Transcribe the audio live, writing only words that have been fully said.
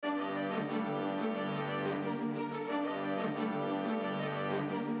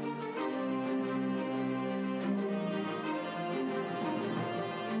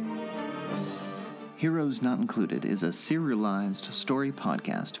Heroes Not Included is a serialized story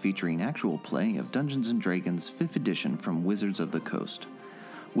podcast featuring actual play of Dungeons & Dragons 5th edition from Wizards of the Coast.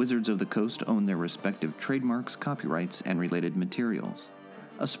 Wizards of the Coast own their respective trademarks, copyrights, and related materials.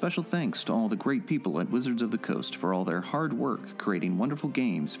 A special thanks to all the great people at Wizards of the Coast for all their hard work creating wonderful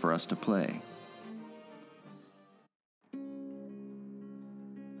games for us to play.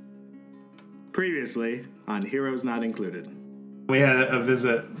 Previously on Heroes Not Included. We had a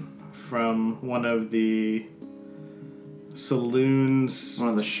visit from one of the saloon's one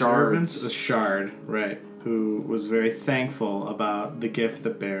of the servants, shards. a shard, right, who was very thankful about the gift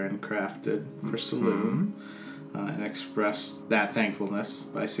that Baron crafted for Saloon, and expressed that thankfulness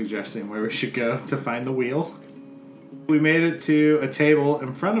by suggesting where we should go to find the wheel. We made it to a table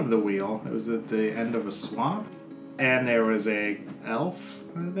in front of the wheel. It was at the end of a swamp, and there was a elf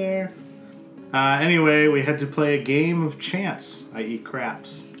there. Anyway, we had to play a game of chance, i.e.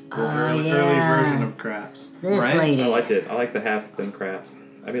 craps. Early version of craps. This lady. I liked it. I like the half-spin craps.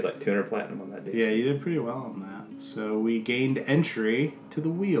 I made like 200 platinum on that, dude. Yeah, you did pretty well on that. So we gained entry to the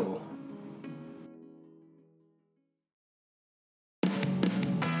wheel.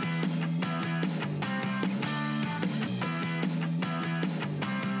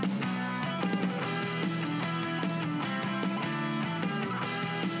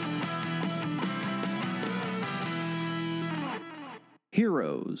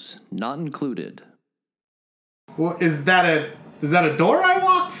 Heroes Not Included. Well, is that a door I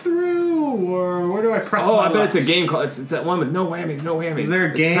walk through, or where do I press? Oh, my I bet luck? it's a game called. It's that one with no whammies, no whammies. Is there a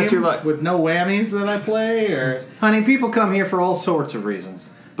It's game Press your luck. with no whammies that I play, or? Honey, people come here for all sorts of reasons.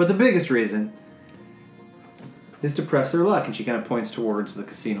 But the biggest reason is to press their luck. And she kind of points towards the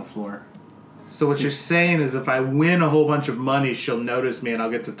casino floor. So what you're saying is if I win a whole bunch of money, she'll notice me and I'll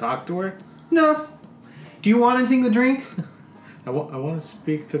get to talk to her? No. Do you want anything to drink? I want to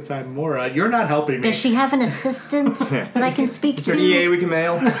speak to Timora. You're not helping me. Does she have an assistant that I can speak Is there to? an EA we can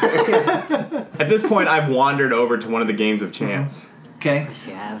mail? At this point, I've wandered over to one of the games of chance. Okay. Does she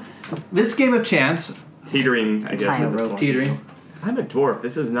have? This game of chance, Teetering, I guess. Entire at this rope. point. teetering. I'm a dwarf.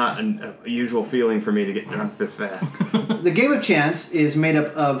 This is not a usual feeling for me to get drunk this fast. The game of chance is made up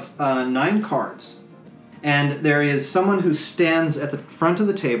of 9 cards. And there is someone who stands at the front of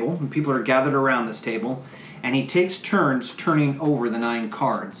the table, and people are gathered around this table, and he takes turns turning over the 9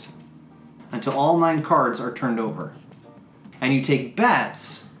 cards until all 9 cards are turned over. And you take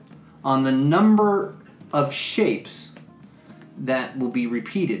bets on the number of shapes that will be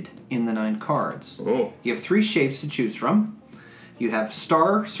repeated in the 9 cards. Oh. You have 3 shapes to choose from. You have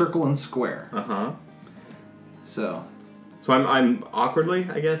star, circle, and square. Uh-huh. So I'm awkwardly,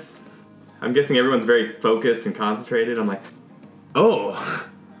 I guess. I'm guessing everyone's very focused and concentrated. I'm like, oh,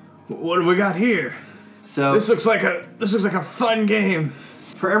 what do we got here? This looks like a fun game.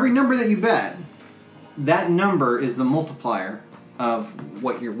 for every number that you bet, that number is the multiplier of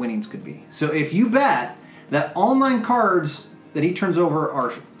what your winnings could be. So if you bet that all 9 cards that he turns over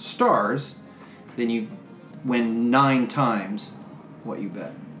are stars, then you win 9 times what you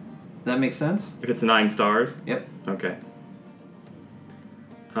bet. That makes sense? If it's 9 stars? Yep. Okay.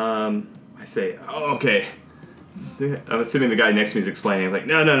 I say, oh, okay. I'm assuming the guy next to me is explaining. I'm like,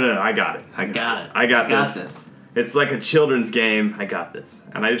 no, I got it. I got this. It's like a children's game. I got this.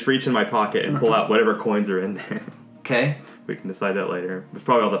 And I just reach in my pocket and pull out whatever coins are in there. Okay. We can decide that later. It's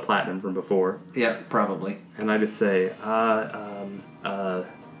probably all the platinum from before. Yeah, probably. And I just say, 9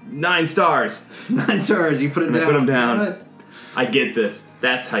 stars. 9 stars. You put it And down. I put them down. All right. I get this.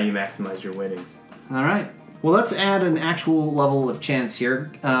 That's how you maximize your winnings. All right. Well, let's add an actual level of chance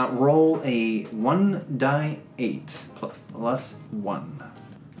here. Roll a 1 die 8 plus 1.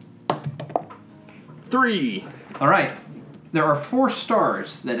 3. All right. There are 4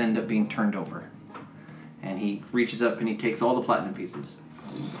 stars that end up being turned over. And he reaches up and he takes all the platinum pieces.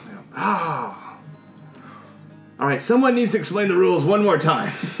 Ah. All right, someone needs to explain the rules one more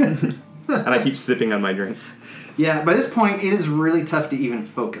time. And I keep sipping on my drink. Yeah, by this point, it is really tough to even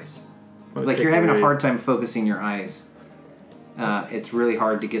focus. Like, you're having a hard time focusing your eyes. It's really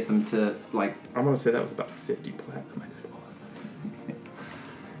hard to get them to, like... I'm going to say that was about 50 platinum I just lost.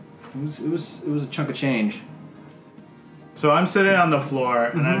 It was a chunk of change. So I'm sitting on the floor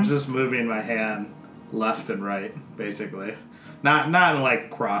and I'm just moving my hand left and right, basically. Not in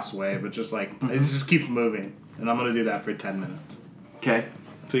like cross way, but just like it just keeps moving. And I'm gonna do that for 10 minutes. Okay.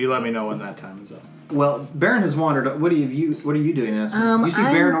 So you let me know when that time is up. Well, Baron has wandered. What are you doing, Aspen? You see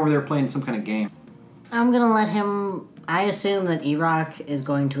Baron over there playing some kind of game. I'm gonna let him. I assume that Erock is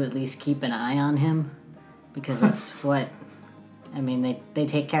going to at least keep an eye on him, because that's what. I mean, they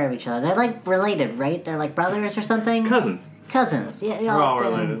take care of each other. They're like related, right? They're like brothers or something. Cousins. Cousins. Yeah, We're all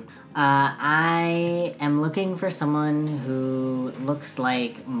related. I am looking for someone who looks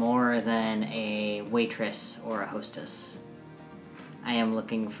like more than a waitress or a hostess. I am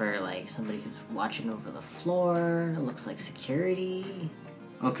looking for like somebody who's watching over the floor, looks like security.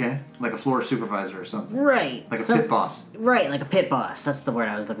 Okay, like a floor supervisor or something. Right. Like a pit boss. Right, like a pit boss. That's the word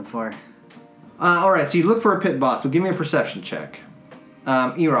I was looking for. All right, so you look for a pit boss. So give me a perception check.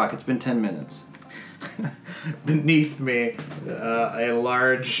 E-Rock, it's been 10 minutes. Beneath me, a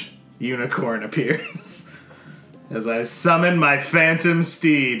large unicorn appears as I summon my phantom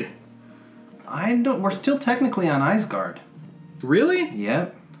steed. We're still technically on Isgard. Really?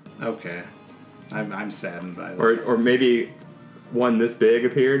 Yep. Okay. I'm saddened by this. Or maybe one this big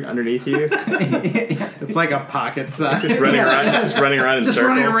appeared underneath you. It's like a pocket size. Just running around, just running around in Just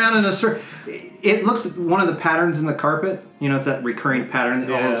circles. running around in a circle. It looks one of the patterns in the carpet. You know, it's that recurring pattern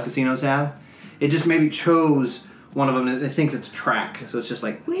that all those casinos have. It just maybe chose one of them. And it thinks it's a track, so it's just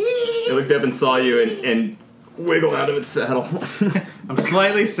like. It looked up and saw you and wiggled out of its saddle. I'm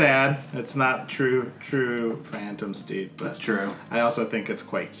slightly sad. It's not true phantom steed, but That's true. I also think it's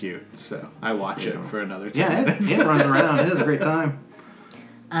quite cute. So I watch it for another 10 Yeah, minutes. it runs around. It is a great time.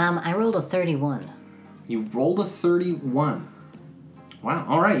 I rolled a 31. You rolled a 31. Wow.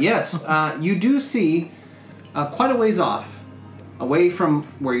 All right. Yes. You do see quite a ways off, away from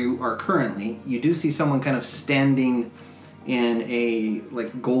where you are currently. You do see someone kind of standing in a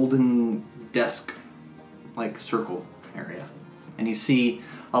like golden desk, like circle area, and you see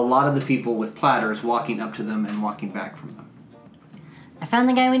a lot of the people with platters walking up to them and walking back from them. I found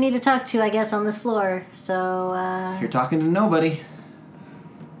the guy we need to talk to, I guess, on this floor. So, You're talking to nobody.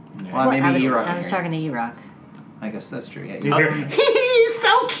 Well, What? maybe I was, E-Rock. I was talking to E-Rock. I guess that's true. Yeah. You hear, he's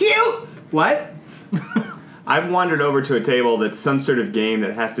so cute! What? I've wandered over to a table that's some sort of game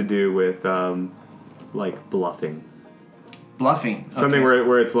that has to do with, like, bluffing. Bluffing. Something Okay.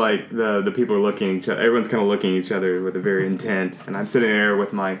 where it's like the people are looking at each other. Everyone's kind of looking at each other with a very intent, and I'm sitting there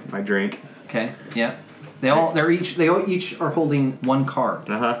with my drink. Okay. Yeah. They all each are holding one card.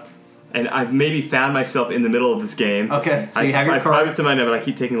 And I've maybe found myself in the middle of this game. Okay, so you have your I card. private to my name, but I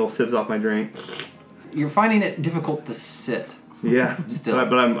keep taking little sips off my drink. You're finding it difficult to sit. Yeah, Still.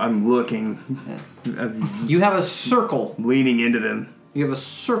 but I'm looking. I'm You have a circle. leaning into them. You have a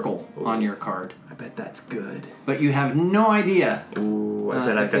circle on your card, I bet that's good. but you have no idea. Ooh, I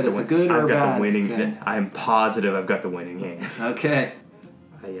bet if I've got that the is a win. good or I've a got bad the winning. thing. I'm positive I've got the winning hand. Okay.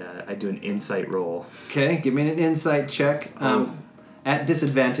 I do an insight roll. Okay. Give me an insight check. At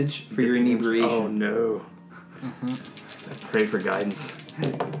disadvantage for your inebriation. Oh no. I pray for guidance.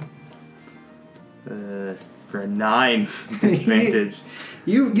 For a 9 disadvantage.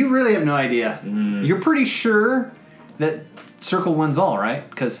 You really have no idea. Mm. You're pretty sure that circle wins all, right?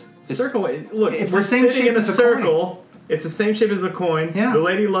 Because Circle. Look, it's we're the same sitting shape in a as a circle. It's the same shape as a coin. Yeah. The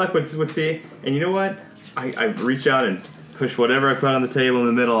Lady Luck would see, and you know what? I reach out and push whatever I put on the table in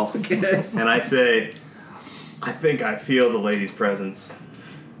the middle, Okay. and I say, I think I feel the lady's presence.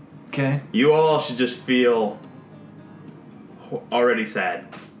 Okay. You all should just feel already sad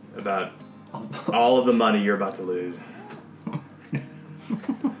about all of the money you're about to lose.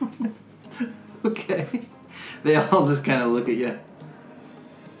 Okay. They all just kind of look at you.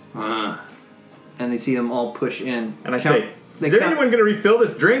 And they see them all push in. And I Count- say, they is there count- anyone going to refill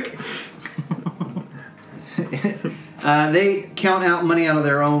this drink? They count out money out of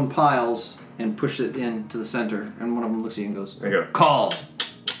their own piles and push it into the center. And one of them looks at you and goes, I go, "Call."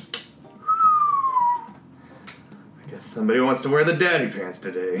 I guess somebody wants to wear the daddy pants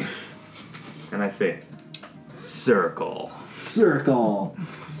today. And I say, circle. Circle.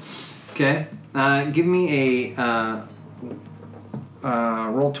 Okay. Give me a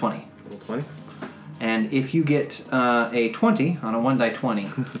roll 20. Roll 20. And if you get a 20 on a 1 die 20,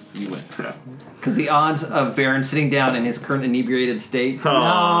 you win. Because the odds of Baron sitting down in his current inebriated state The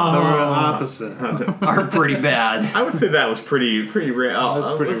opposite. are pretty bad. I would say that was pretty rare.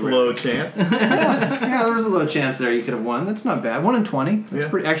 That's pretty that's rare. low chance. Yeah, there was a low chance there you could have won. That's not bad. 1 in 20.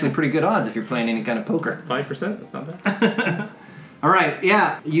 That's Yeah. actually pretty good odds if you're playing any kind of poker. 5%. That's not bad. All right,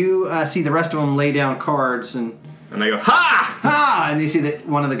 yeah. You see the rest of them lay down cards and And I go, ha! and you see that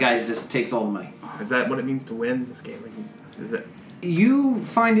one of the guys just takes all the money. Is that what it means to win this game? Is it? You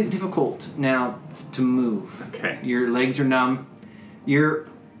find it difficult now to move. Okay. Your legs are numb. Your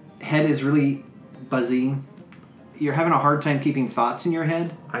head is really buzzy. You're having a hard time keeping thoughts in your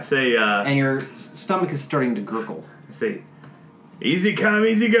head, I say, and your stomach is starting to gurgle. easy come,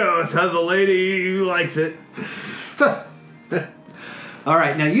 easy go. That's how the lady who likes it. All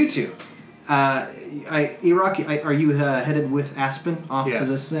right, now you two. E-Rock, are you headed with Aspen off to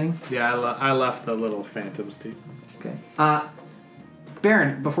this thing? Yeah, I left the little phantom steed. Okay.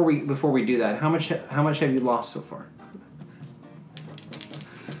 Baron, before we do that, how much have you lost so far?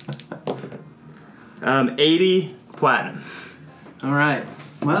 80 platinum. All right.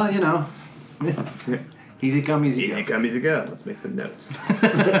 Well, easy come, easy go. Easy come, easy go. Let's make some notes.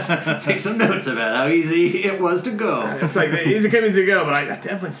 Let's take some notes about how easy it was to go. It's like easy come, easy go, but I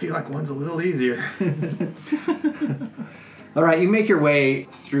definitely feel like one's a little easier. All right, you make your way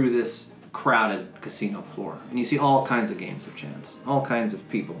through this crowded casino floor, and you see all kinds of games of chance, all kinds of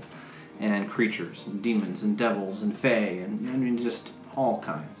people, and creatures, and demons, and devils, and fae, and I mean, just all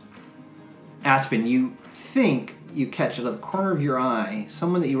kinds. Aspen, you think you catch out of the corner of your eye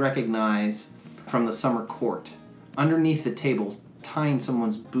someone that you recognize from the summer court, underneath the table, tying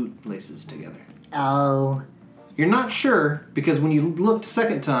someone's boot laces together. Oh. You're not sure, because when you looked a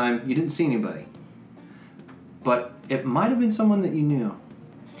second time, you didn't see anybody. But it might have been someone that you knew.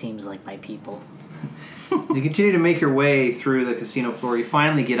 Seems like my people. As you continue to make your way through the casino floor, you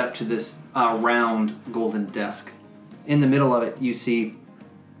finally get up to this round golden desk. In the middle of it, you see,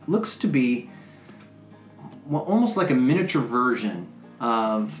 looks to be almost like a miniature version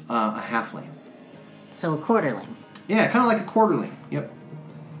of a halfling. So a quarterling. Yeah, kind of like a quarterling. Yep.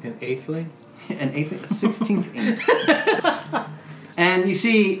 An eighthling? An eighthling? 16th inch. And you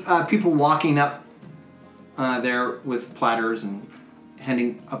see people walking up there with platters and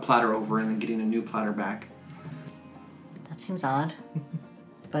handing a platter over and then getting a new platter back. That seems odd.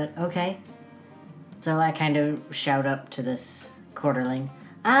 But okay. So I kind of shout up to this quarterling.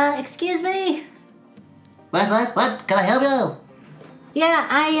 Excuse me? What? Can I help you? Yeah,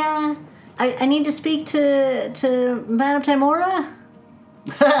 I need to speak to Madame Timora.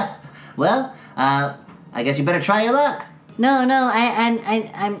 Well, I guess you better try your luck. No,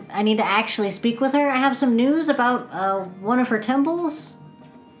 I need to actually speak with her. I have some news about one of her temples.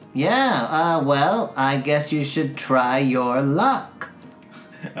 Yeah, well, I guess you should try your luck.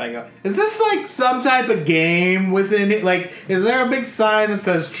 I go, is this like some type of game within it? Like, is there a big sign that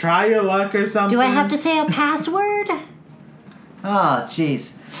says try your luck or something? Do I have to say a password? Oh,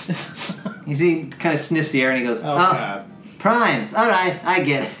 jeez. You see, kind of sniffs the air and he goes, Oh, God. Primes. All right, I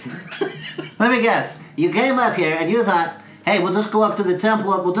get it. Let me guess. You came up here and you thought, hey, we'll just go up to the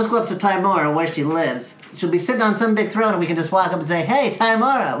temple, we'll just go up to Timora where she lives. She'll be sitting on some big throne and we can just walk up and say, hey,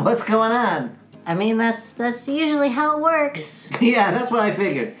 Timora, what's going on? I mean, that's usually how it works. Yeah, that's what I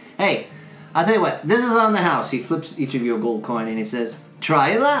figured. Hey, I'll tell you what, this is on the house. He flips each of you a gold coin and he says,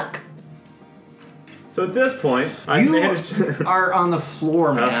 try your luck. So at this point, I You managed to... are on the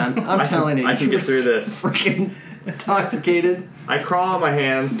floor, man. I'm telling you. I can you get were through this. Freaking intoxicated. I crawl on my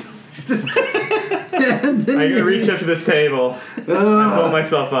hands. And then I you- reach up to this table. I pull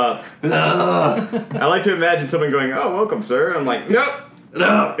myself up. I like to imagine someone going, "Oh, welcome, sir." I'm like, "Nope,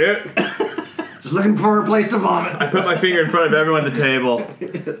 No, yep." just looking for a place to vomit. I put my finger in front of everyone at the table.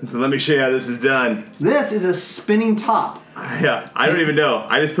 So let me show you how this is done. This is a spinning top. Yeah, I don't even know.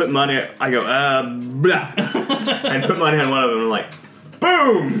 I just put money. I go, blah, and put money on one of them. And I'm like,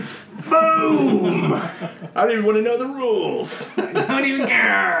 boom, boom. I don't even want to know the rules. I don't even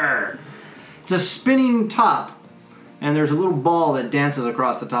care. It's a spinning top, and there's a little ball that dances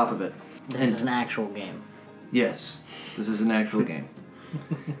across the top of it. This is an actual game. Yes, this is an actual game.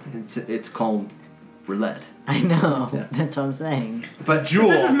 It's called roulette. I know. Yeah. That's what I'm saying. But Jewel.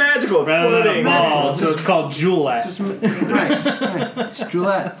 This is magical. It's Rather than a floating. ball, so it's called Jewelette. right. It's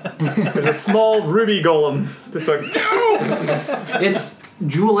roulette. There's a small ruby golem. Just like, It's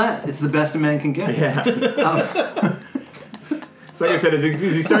Jewelette. It's the best a man can get. yeah. So like I said, as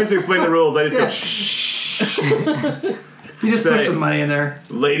he starts to explain the rules, I just go, shh. You just Say push it. some money in there.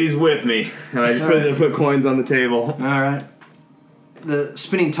 Ladies with me. And I just put coins on the table. All right. The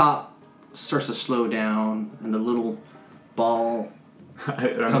spinning top starts to slow down, and the little ball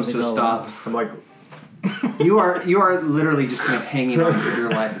comes to a stop. I'm like, You are literally just kind of hanging on for your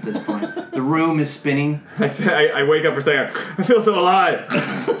life at this point. The room is spinning. I wake up for a second. I feel so alive.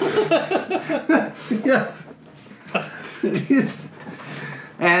 Yeah.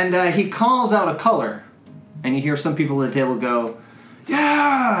 And he calls out a color, and you hear some people at the table go,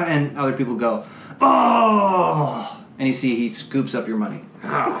 "Yeah," and other people go, "Oh!" And you see he scoops up your money.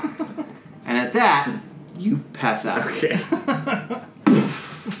 And at that, you pass out. Okay.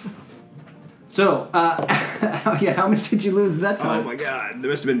 So, yeah, how much did you lose that Oh time? my god,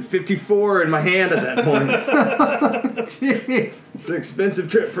 there must have been 54 in my hand at that point. It's an expensive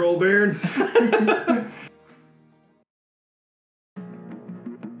trip for old Baron.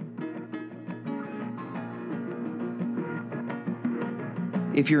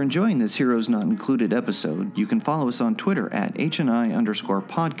 If you're enjoying this Heroes Not Included episode, you can follow us on Twitter at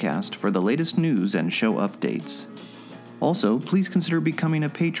HNI_podcast for the latest news and show updates. Also, please consider becoming a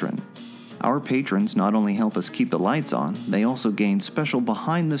patron. Our patrons not only help us keep the lights on, they also gain special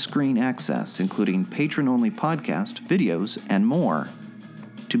behind-the-screen access, including patron-only podcast, videos, and more.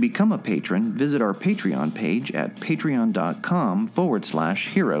 To become a patron, visit our Patreon page at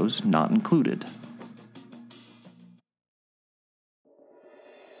patreon.com/heroes not included.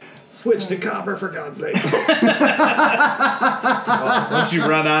 Switch to copper, for God's sake. Once you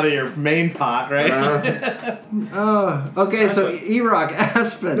run out of your main pot, right? Okay, so Erok,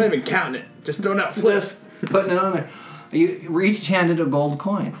 Aspen. I'm not even counting it. Just throwing out flips. Just putting it on there. You each handed a gold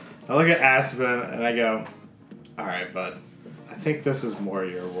coin. I look at Aspen and I go, all right, bud, I think this is more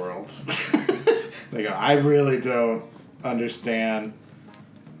your world. They go, I really don't understand.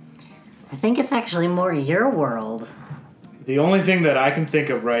 I think it's actually more your world. The only thing that I can think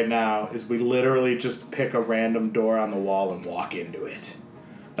of right now is we literally just pick a random door on the wall and walk into it.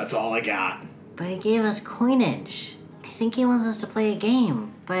 That's all I got. But he gave us coinage. I think he wants us to play a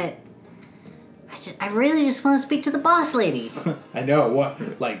game, but I really just want to speak to the boss lady. I know,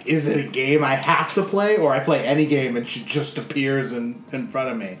 what, like, is it a game I have to play, or I play any game and she just appears in front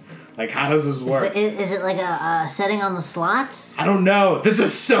of me? Like, how does this work? Is it like a setting on the slots? I don't know. This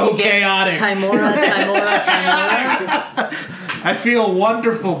is so chaotic. Timora. I feel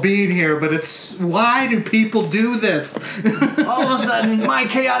wonderful being here, but it's, why do people do this? All of a sudden, my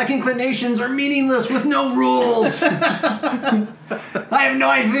chaotic inclinations are meaningless with no rules. I have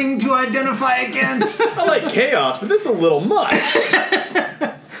nothing to identify against. I like chaos, but this is a little much.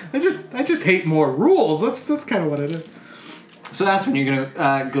 I just hate more rules. That's kind of what it is. So Aspen, you're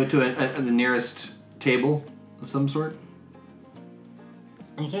gonna go to the nearest table of some sort.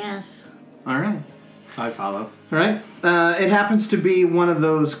 I guess. All right. I follow. All right. It happens to be one of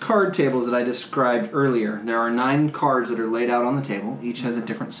those card tables that I described earlier. There are 9 cards that are laid out on the table. Each has a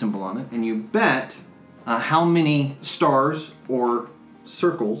different symbol on it, and you bet how many stars or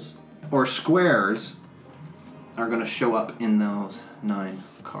circles or squares are going to show up in those 9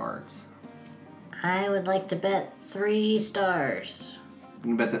 cards. I would like to bet 3 stars. You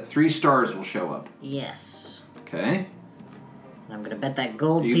can bet that 3 stars will show up. Yes. Okay. I'm gonna bet that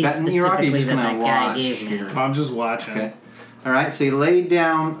gold Are you piece betting, Erok, or are you specifically just that gonna guy watch gave me. here? I'm just watching. Okay. All right. So you lay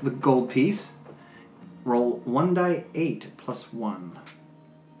down the gold piece. Roll 1 die 8 plus 1.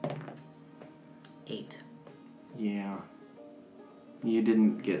 8. Yeah. You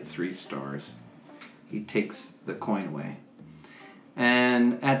didn't get 3 stars. He takes the coin away.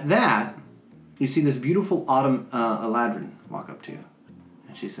 And at that, you see this beautiful Autumn Eladrin walk up to you.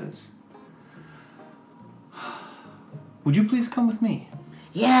 And she says, would you please come with me?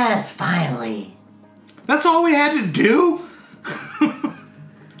 Yes, finally. That's all we had to do?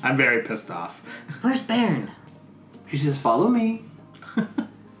 I'm very pissed off. Where's Baron? She says, follow me.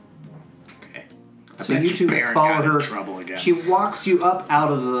 Okay. I So bet you two Baron follow got her. in trouble again. She walks you up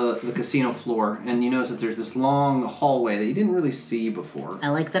out of the casino floor, and you notice that there's this long hallway that you didn't really see before. I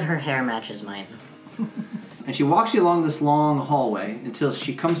like that her hair matches mine. And she walks you along this long hallway until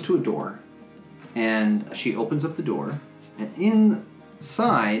she comes to a door. And she opens up the door. And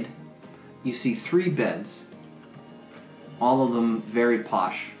inside, you see 3 beds. All of them very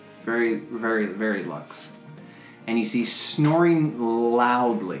posh. Very, very, very luxe. And you see snoring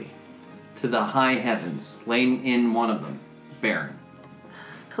loudly to the high heavens, laying in one of them, Baron.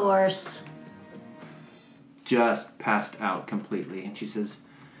 Of course. Just passed out completely. And she says,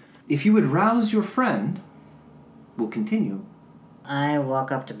 if you would rouse your friend, we'll continue. I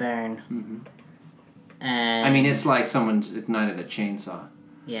walk up to Baron. Mm-hmm. And I mean, it's like someone's ignited a chainsaw.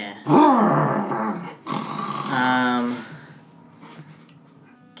 yeah.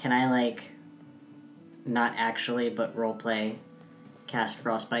 Can I like not actually but roleplay cast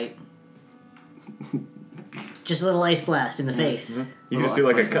Frostbite? Just a little ice blast in the face. You can just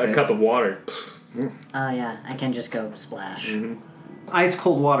do like a cup of water. Oh yeah, I can just go splash. Ice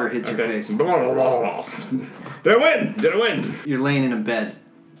cold water hits your face. Did I win? Did I win? You're laying in a bed.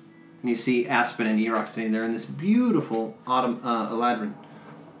 And you see Aspen and Erok sitting there in this beautiful Autumn Eladrin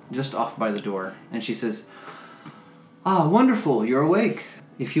just off by the door. And she says, ah, wonderful, you're awake.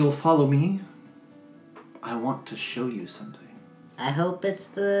 If you'll follow me, I want to show you something. I hope it's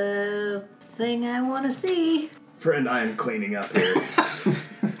the thing I want to see. Friend, I am cleaning up here.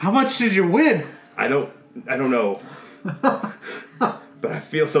 How much did you win? I don't know. But I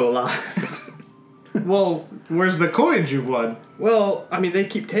feel so alive. Well, where's the coins you've won? Well, I mean, they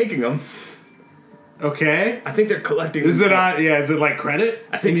keep taking them. Okay. I think they're collecting. Is it on? Yeah. Is it like credit?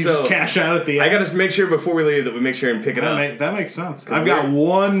 I think and you so. just cash out at the end. I gotta make sure before we leave that we make sure and pick it up. That makes sense. I've got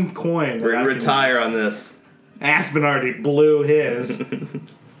 1 coin. We're gonna retire on this. Aspen already blew his.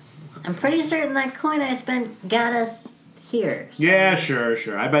 I'm pretty certain that coin I spent got us here. So Yeah,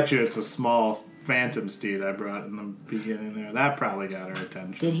 sure. I bet you it's a small phantom steed I brought in the beginning there. That probably got her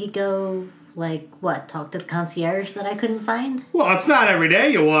attention. Did he go, talk to the concierge that I couldn't find? Well, it's not every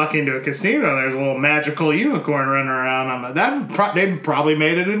day you walk into a casino and there's a little magical unicorn running around on they probably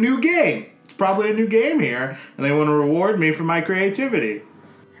made it a new game. It's probably a new game here, and they want to reward me for my creativity.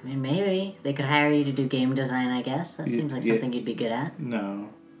 I mean, maybe. They could hire you to do game design, I guess. That seems like something you'd be good at. No.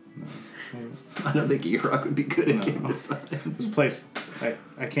 I don't think E-Rock would be good at game design. This place,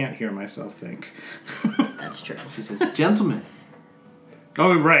 I can't hear myself think. That's true. She says, gentlemen.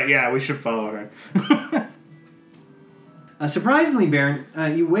 Oh, right, yeah, we should follow her. Surprisingly, Baron,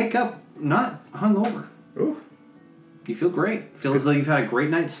 you wake up not hungover. Ooh. You feel great. Feel as though you've had a great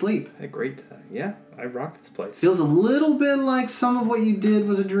night's sleep. A great, yeah, I rocked this place. Feels a little bit like some of what you did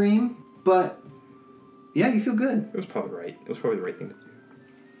was a dream, but yeah, you feel good. It was probably right. It was probably the right thing to do.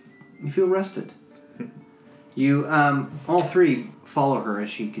 You feel rested. You, all three follow her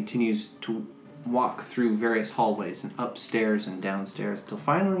as she continues to walk through various hallways and upstairs and downstairs until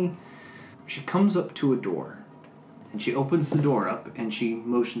finally she comes up to a door. And she opens the door up and she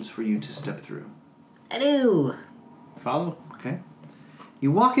motions for you to step through. I do. Follow. Okay.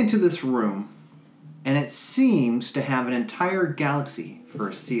 You walk into this room and it seems to have an entire galaxy for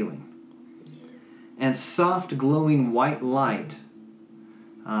a ceiling. And soft glowing white light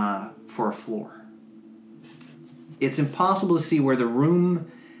for a floor. It's impossible to see where the room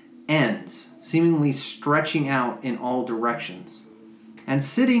ends, seemingly stretching out in all directions. And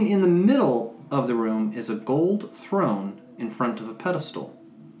sitting in the middle of the room is a gold throne in front of a pedestal.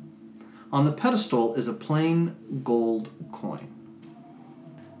 On the pedestal is a plain gold coin.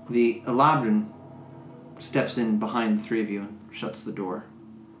 The Eladrin steps in behind the three of you and shuts the door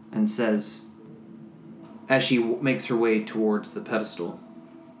and says, as she makes her way towards the pedestal,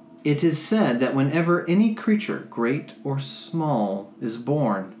 "It is said that whenever any creature, great or small, is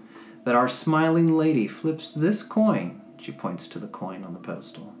born, that our smiling lady flips this coin," she points to the coin on the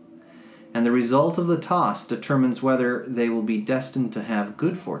pedestal, "and the result of the toss determines whether they will be destined to have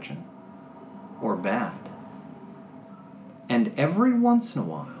good fortune or bad. And every once in a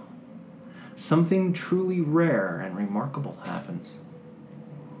while, something truly rare and remarkable happens.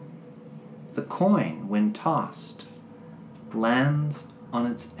 The coin, when tossed, lands on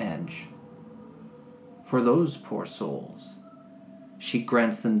its edge. For those poor souls, she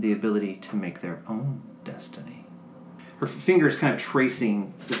grants them the ability to make their own destiny." Her fingers kind of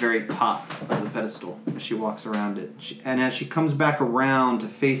tracing the very top of the pedestal as she walks around it. And as she comes back around to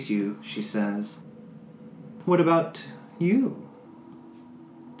face you, she says, "What about you?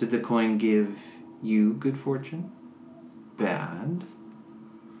 Did the coin give you good fortune? Bad?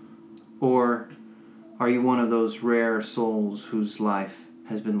 Or are you one of those rare souls whose life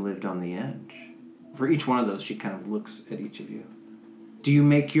has been lived on the edge?" For each one of those, she kind of looks at each of you. "Do you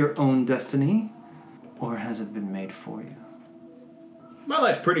make your own destiny, or has it been made for you?" My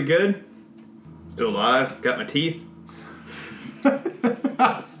life's pretty good. Still alive. Got my teeth. I'm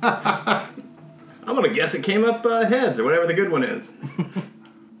gonna guess it came up heads or whatever the good one is.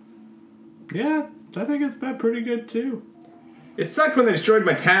 Yeah, I think it's been pretty good too. It sucked when they destroyed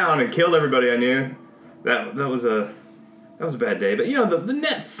my town and killed everybody I knew. That was a bad day. But the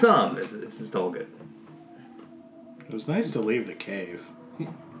net sum is just all good. It was nice to leave the cave.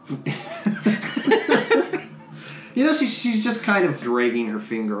 She's just kind of dragging her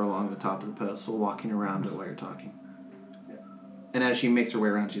finger along the top of the pedestal, walking around it while you're talking. And as she makes her way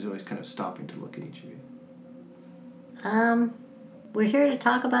around, she's always kind of stopping to look at each of you. We're here to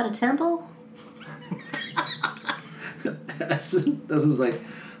talk about a temple? Desmond's like,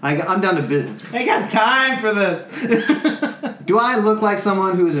 I'm down to business. I got time for this. Do I look like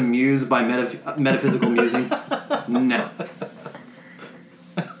someone who is amused by metaphysical musing? No.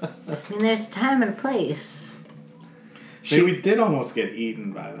 I mean, there's a time and a place. We did almost get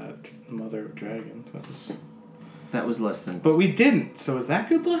eaten by that mother of dragons. That was less than... But we didn't, so is that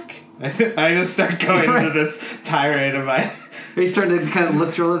good luck? I just start going into this tirade of my... Are you starting to kind of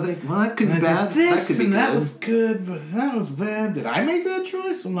look through all the things? Well, that could be bad. This that could be and good. that was good, but that was bad. Did I make that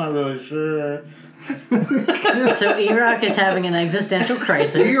choice? I'm not really sure. So E-Rock is having an existential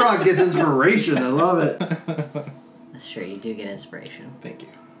crisis. E-Rock gets inspiration. I love it. That's true. You do get inspiration. Thank you.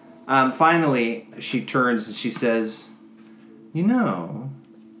 Finally, she turns and she says,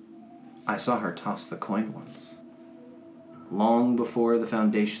 I saw her toss the coin once. Long before the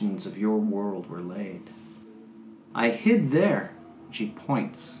foundations of your world were laid. I hid there, she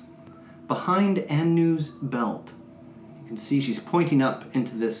points, behind Anu's belt. You can see she's pointing up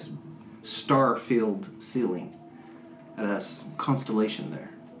into this star-filled ceiling at a constellation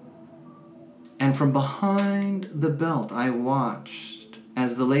there. And from behind the belt, I watched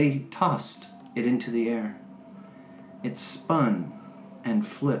as the lady tossed it into the air. It spun and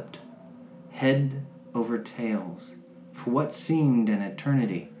flipped, head over tails, for what seemed an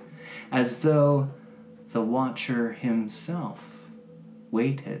eternity, as though the watcher himself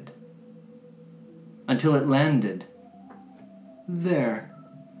waited until it landed there.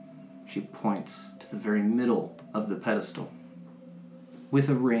 She points to the very middle of the pedestal, with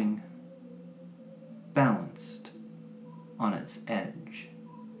a ring balanced on its edge.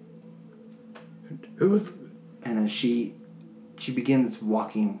 Who was? And as she begins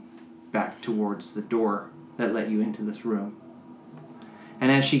walking back towards the door that let you into this room. And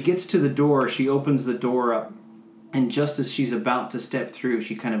as she gets to the door, she opens the door up, and just as she's about to step through,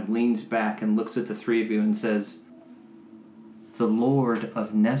 she kind of leans back and looks at the three of you and says, "The Lord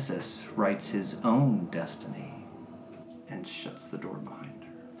of Nessus writes his own destiny," and shuts the door behind her.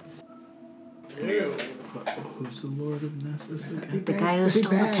 Ew. Who's the Lord of Nessus again? The guy who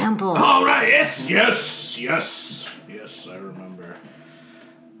stole the temple. All right, yes, I remember.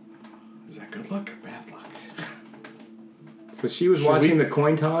 Is that good luck or bad luck? So she was watching the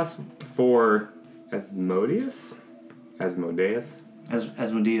coin toss for Asmodeus? Asmodeus,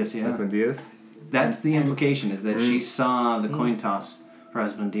 yeah. Asmodeus? That's the implication, is that she saw the coin toss for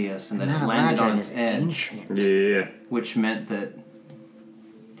Asmodeus and that it landed on its edge, Yeah. which meant that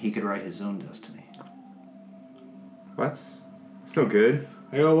he could write his own destiny. Well, that's no good.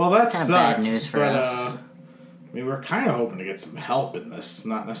 I go, well, that Kinda sucks, bad news for but us. I mean, we're kind of hoping to get some help in this,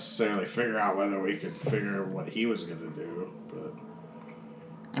 not necessarily figure out whether we could figure what he was going to do, but...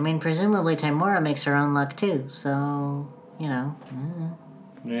 I mean, presumably Timora makes her own luck too, so, you know.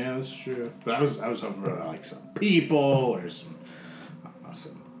 Yeah, that's true. But I was hoping for, like, some people, or some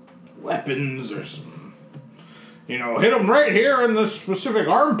weapons, or some... You know, hit him right here in this specific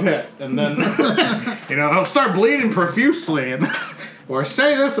armpit, and then, you know, he'll start bleeding profusely, and... Or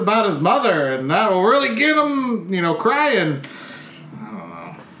say this about his mother, and that'll really get him, you know, crying. I don't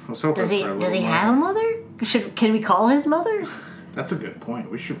know. I was hoping Does he for a little does he more. have a mother? Can we call his mother? That's a good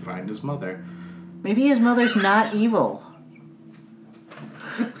point. We should find his mother. Maybe his mother's not evil.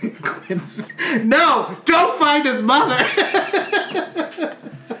 No! Don't find his mother!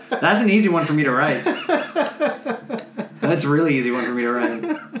 That's an easy one for me to write. That's a really easy one for me to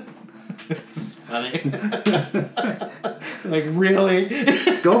write. It's funny. Like, really?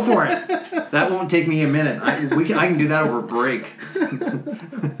 Go for it. That won't take me a minute. I can do that over a break.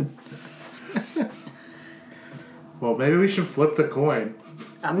 Well, maybe we should flip the coin.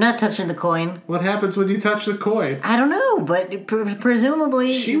 I'm not touching the coin. What happens when you touch the coin? I don't know, but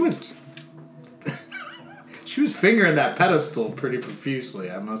presumably... She was fingering that pedestal pretty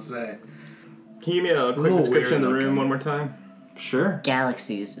profusely, I must say. Can you give me a quick little description of the weird room looking. one more time? Sure.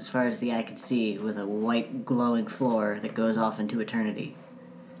 Galaxies, as far as the eye could see, with a white glowing floor that goes off into eternity.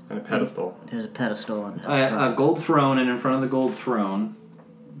 And a pedestal. There's a pedestal on it. A gold throne, and in front of the gold throne,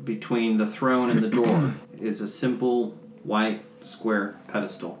 between the throne and the door, is a simple white square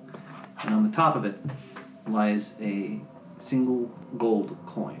pedestal. And on the top of it lies a single gold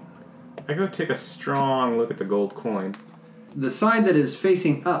coin. I go take a strong look at the gold coin. The side that is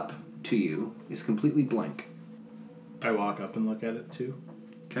facing up to you is completely blank. I walk up and look at it, too.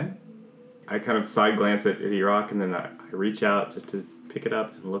 Okay? I kind of side glance at E-Rock, and then I reach out just to pick it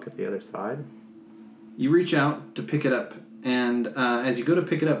up and look at the other side. You reach out to pick it up, and as you go to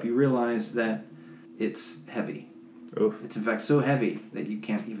pick it up, you realize that it's heavy. Oof. It's in fact so heavy that you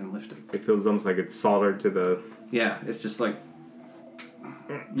can't even lift it. It feels almost like it's soldered to the... Yeah, it's just like...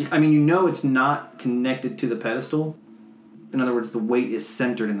 I mean, you know it's not connected to the pedestal. In other words, the weight is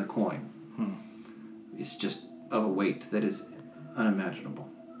centered in the coin. It's just of a weight that is unimaginable.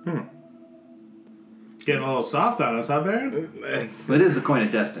 Getting a little soft on us, huh, Baron? But it is the coin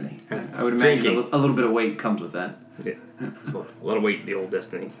of destiny. I would imagine Drinking. a little bit of weight comes with that. Yeah. There's a lot of weight in the old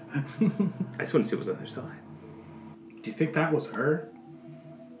Destiny. I just want to see what was on the other side. Do you think that was her?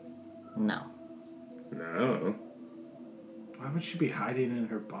 No. No. Why would she be hiding in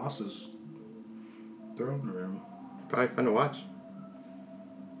her boss's throne room? Probably fun to watch.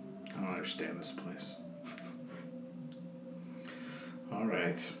 I don't understand this place. All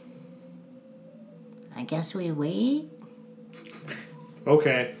right. I guess we wait?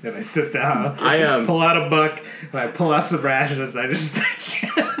 Okay. Then I sit down. I pull out a buck and I pull out some rations. I just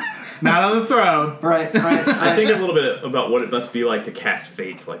not on the throne. Right. I think a little bit about what it must be like to cast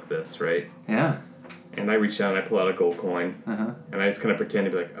fates like this, right? Yeah. And I reach down and I pull out a gold coin. Uh-huh. And I just kind of pretend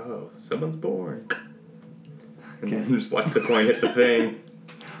to be like, oh, someone's born. And Okay. then just watch the coin hit the thing.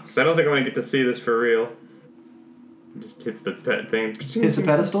 Because I don't think I'm going to get to see this for real. Just hits the thing. Hits the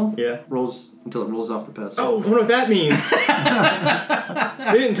pedestal? Yeah. Rolls until it rolls off the pedestal. Oh, I wonder what that means.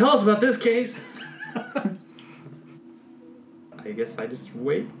 They didn't tell us about this case. I guess I just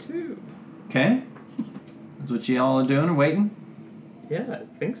wait too. Okay. That's what you all are doing, waiting? Yeah, I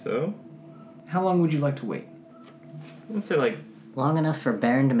think so. How long would you like to wait? I'm gonna say like... Long enough for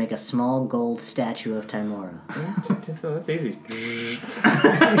Baron to make a small gold statue of Timora. So that's easy.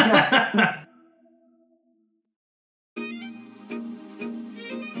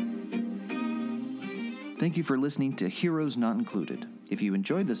 Thank you for listening to Heroes Not Included. If you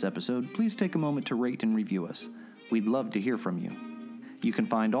enjoyed this episode, please take a moment to rate and review us. We'd love to hear from you. You can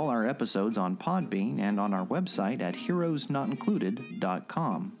find all our episodes on Podbean and on our website at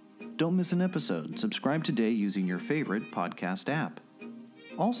heroesnotincluded.com. Don't miss an episode. Subscribe today using your favorite podcast app.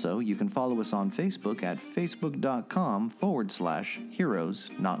 Also, you can follow us on Facebook at facebook.com/Heroes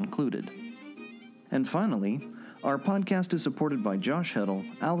Not Included. And finally, our podcast is supported by Josh Heddle,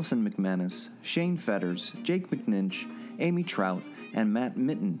 Allison McManus, Shane Fetters, Jake McNinch, Amy Trout, and Matt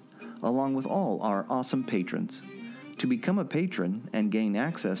Mitten, along with all our awesome patrons. To become a patron and gain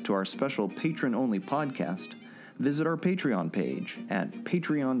access to our special patron-only podcast, visit our Patreon page at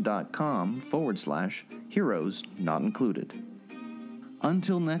patreon.com/Heroes Not Included.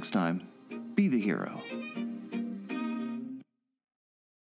 Until next time, be the hero.